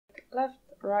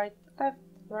right,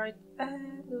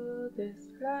 and do this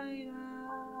right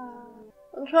now.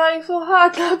 I'm trying so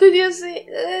hard now. Did you see it?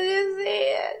 Did you see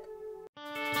it?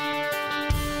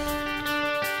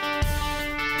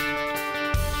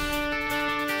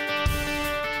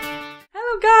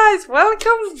 Hello guys,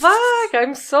 welcome back!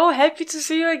 I'm so happy to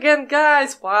see you again,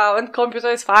 guys. Wow, and computer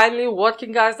is finally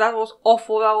working, guys. That was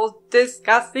awful, that was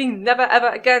disgusting. Never ever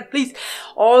again, please.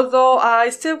 Although I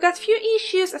still got few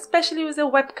issues, especially with the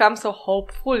webcam, so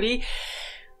hopefully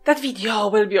that video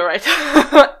will be alright.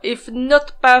 If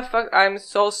not perfect, I'm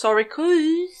so sorry,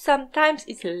 cause sometimes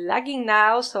it's lagging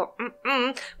now, so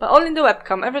but only the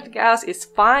webcam. Everything else is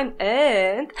fine,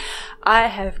 and I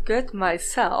have got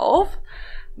myself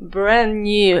brand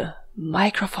new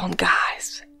microphone,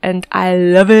 guys, and I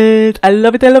love it. I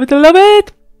love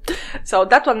it. So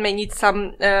that one may need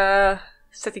some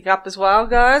setting up as well,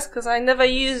 guys, because I never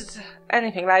used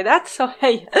anything like that. So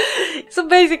hey, so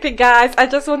basically, guys, I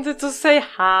just wanted to say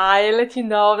hi, let you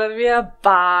know that we are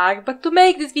back. But to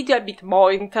make this video a bit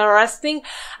more interesting,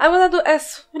 I'm gonna do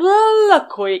a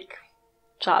quick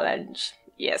challenge.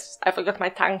 Yes, I forgot my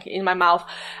tongue in my mouth.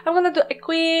 I'm gonna do a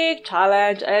quick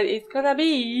challenge, and it's gonna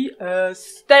be a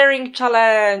staring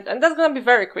challenge. And that's gonna be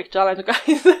very quick challenge,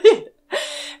 guys.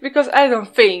 Because I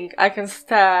don't think I can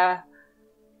stare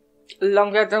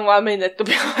longer than 1 minute, to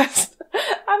be honest.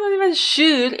 I'm not even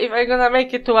sure if I'm gonna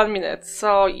make it to 1 minute.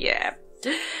 So yeah,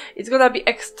 it's gonna be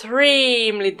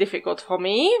extremely difficult for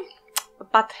me.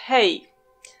 But hey,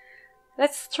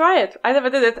 let's try it. I never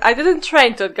did it. I didn't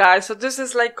train to it, guys. So this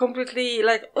is like completely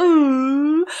like,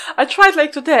 ooh. I tried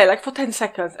like today, like for 10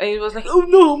 seconds. And it was like, oh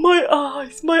no, my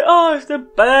eyes, they're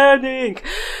burning.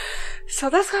 So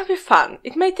that's gonna be fun.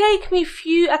 It may take me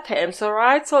few attempts,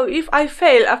 alright? So if I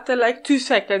fail after like 2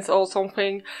 seconds or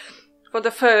something with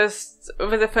the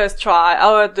first try,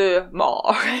 I will do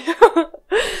more.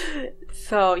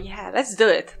 So yeah, let's do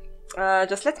it.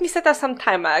 Just let me set up some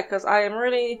timer, because I am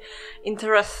really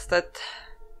interested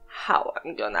how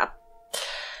I'm gonna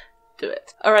do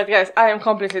it. Alright guys, I am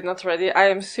completely not ready. I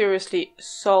am seriously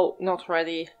so not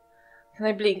ready. Can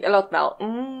I blink a lot now?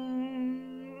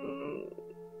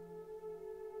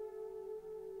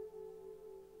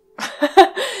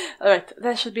 Alright,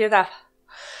 that should be enough.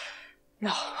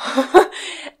 No.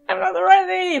 I'm not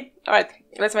ready! Alright,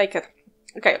 let's make it.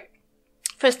 Okay.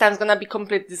 First time's gonna be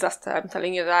complete disaster, I'm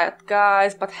telling you that,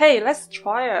 guys. But hey, let's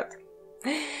try it.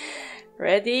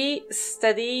 Ready,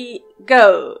 steady,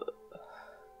 go.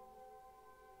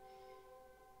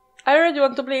 I already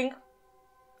want to blink.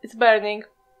 It's burning.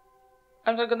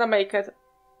 I'm not gonna make it.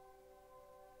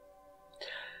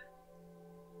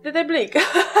 Did I blink?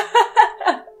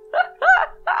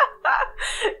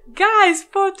 Guys,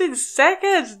 14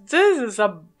 seconds! This is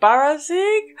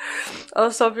embarrassing! Or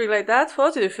something like that.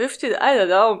 14, 15, I don't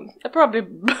know. I probably...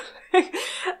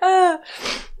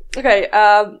 okay,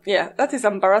 yeah, that is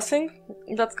embarrassing.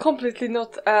 That's completely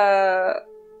not, nah,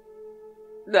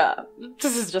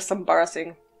 this is just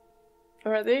embarrassing.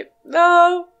 Ready?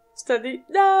 No! Steady,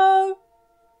 no!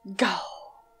 Go!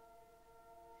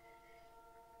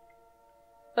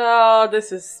 Oh,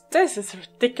 this is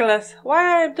ridiculous.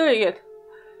 Why am I doing it?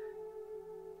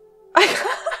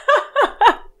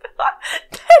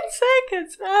 10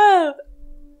 seconds! Oh.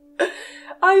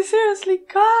 I seriously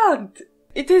can't!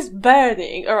 It is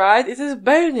burning, alright? It is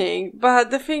burning,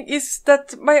 but the thing is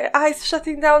that my eyes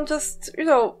shutting down just, you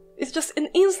know, it's just an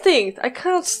instinct. I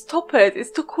cannot stop it.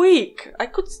 It's too quick. I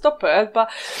could stop it,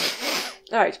 but...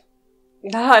 Alright.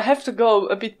 Now I have to go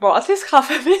a bit more, at least half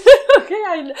a minute.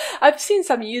 Okay, I've seen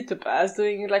some YouTubers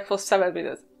doing it like for 7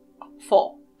 minutes.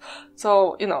 4.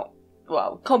 So, you know.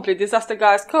 Wow, complete disaster,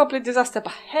 guys, complete disaster,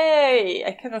 but hey,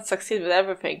 I cannot succeed with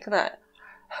everything, can I?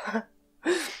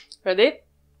 Ready?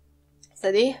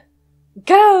 Steady?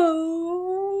 Go!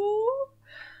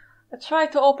 I try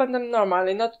to open them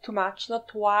normally, not too much, not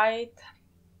too wide.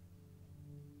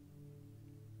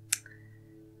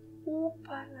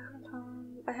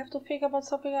 I have to think about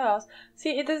something else.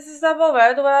 See, this is the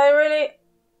moment where I really...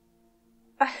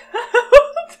 I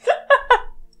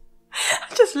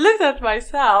just looked at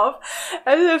myself,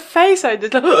 and the face I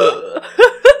did. Okay,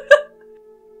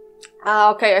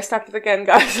 I started again,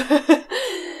 guys.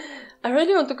 I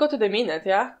really want to go to the minute,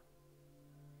 yeah?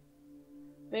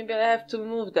 Maybe I have to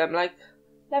move them, like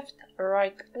left,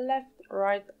 right, left,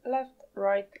 right, left,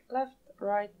 right, left,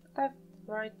 right, left,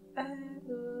 right, and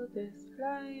do this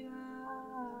right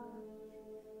now.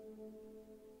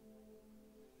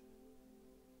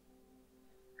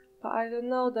 But I don't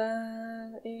know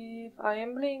then if I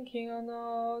am blinking or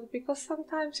not, because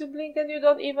sometimes you blink and you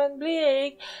don't even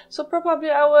blink, so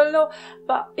probably I will know,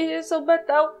 but it is so bad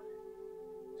now.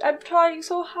 I'm trying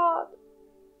so hard.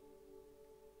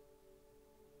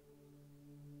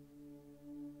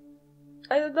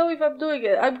 I don't know if I'm doing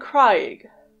it. I'm crying.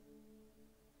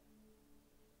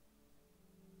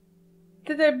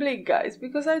 Did I blink, guys?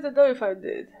 Because I don't know if I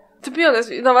did. To be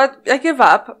honest, you know what? I give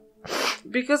up.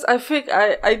 Because I think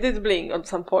I did blink at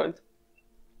some point.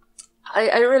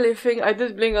 I really think I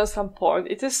did blink at some point.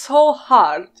 It is so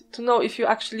hard to know if you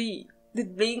actually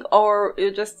did blink or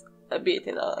you just a bit,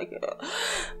 you know, like...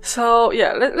 So,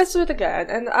 yeah, let's do it again.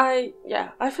 And I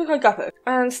think I got it.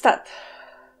 And start.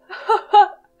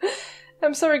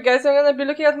 I'm sorry, guys. I'm gonna be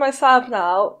looking at myself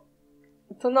now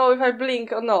to know if I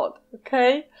blink or not,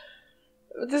 okay?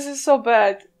 This is so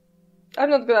bad. I'm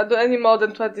not gonna do any more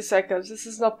than 20 seconds. This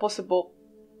is not possible.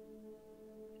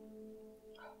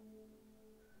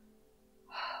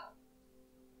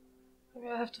 Maybe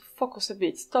I have to focus a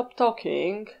bit. Stop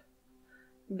talking.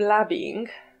 Blabbing.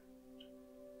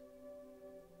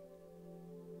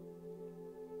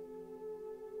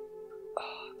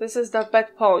 Oh, this is the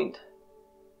bad point.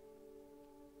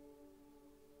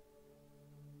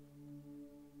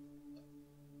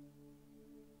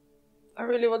 I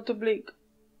really want to blink.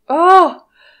 Oh!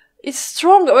 It's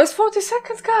stronger. It's 40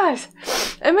 seconds, guys.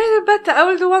 I made it better. I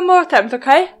will do one more attempt,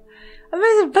 okay? I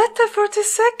made it better 40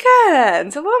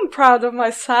 seconds. Oh, I'm proud of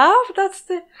myself. That's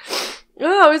the...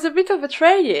 Oh, with a bit of a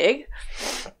training.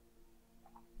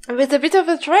 With a bit of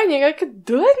a training, I could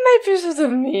do it maybe just a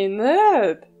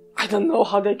minute. I don't know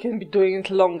how they can be doing it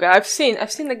longer. I've seen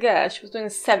a girl. She was doing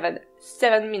 7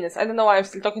 minutes. I don't know why I'm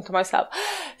still talking to myself.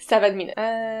 7 minutes.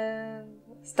 And...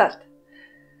 start.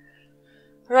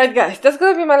 Right, guys, that's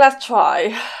gonna be my last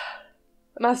try.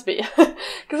 Must be.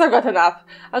 Because I've got enough.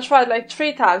 I tried like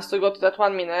 3 times to go to that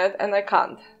 1 minute and I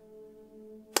can't.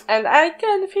 And I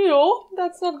can feel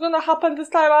that's not gonna happen this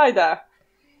time either.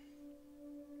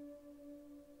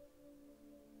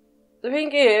 The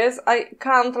thing is, I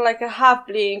count like a half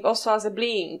blink also as a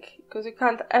blink. Because you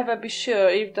can't ever be sure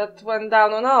if that went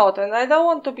down or not. And I don't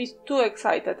want to be too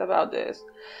excited about this.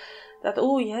 That,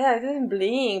 oh yeah, I didn't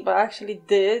blink, but I actually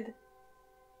did.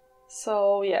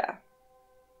 So, yeah.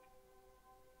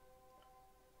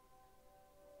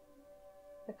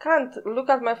 I can't look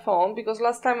at my phone because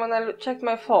last time when I checked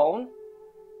my phone,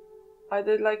 I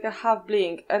did like a half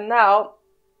blink. And now,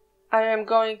 I am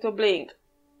going to blink.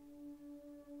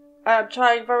 I am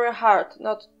trying very hard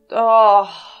not...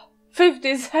 Oh,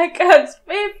 50 seconds!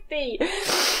 50!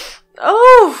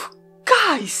 Oh,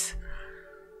 guys!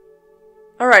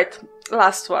 Alright,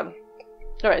 last one.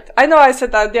 Alright, I know I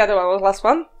said that the other one was last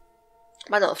one.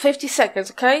 But no, 50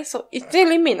 seconds, okay? So it's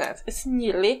nearly a minute. It's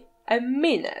nearly a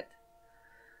minute.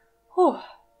 Whew.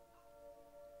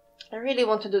 I really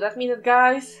want to do that minute,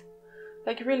 guys.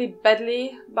 Like, really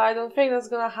badly. But I don't think that's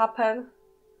gonna happen.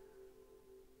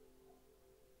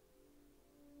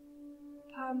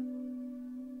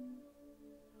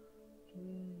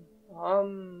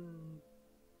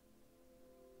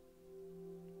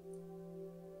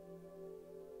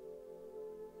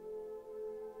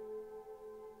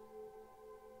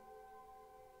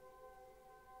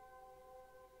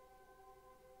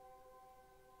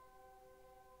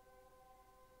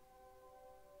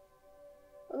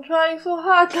 I'm trying so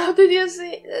hard now. Did you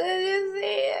see it? Did you see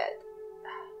it?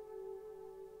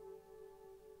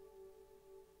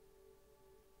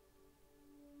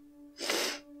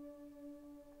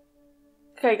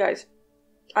 Okay, guys.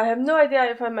 I have no idea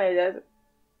if I made it.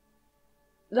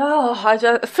 No, I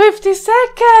just... 50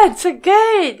 seconds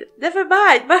again! Never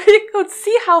mind, but you could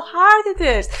see how hard it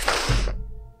is.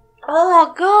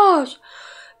 Oh gosh!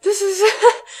 This is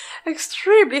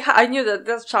extremely hard. I knew that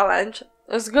this challenge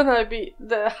is gonna be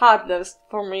the hardest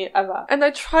for me ever. And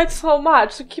I tried so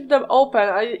much to keep them open.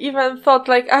 I even thought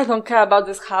like, I don't care about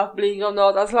this half blink or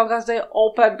not, as long as they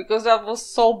open, because that was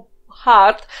so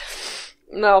hard.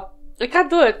 No, I can't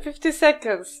do it. 50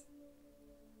 seconds.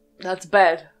 That's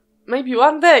bad. Maybe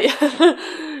one day.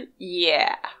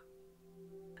 Yeah.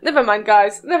 Never mind,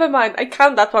 guys. Never mind. I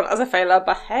count that one as a failure,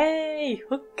 but hey,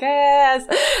 who cares?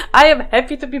 I am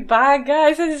happy to be back,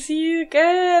 guys, and see you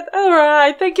again.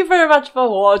 Alright, thank you very much for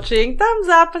watching. Thumbs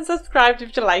up and subscribe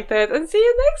if you liked it, and see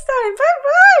you next time.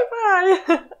 Bye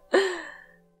bye bye.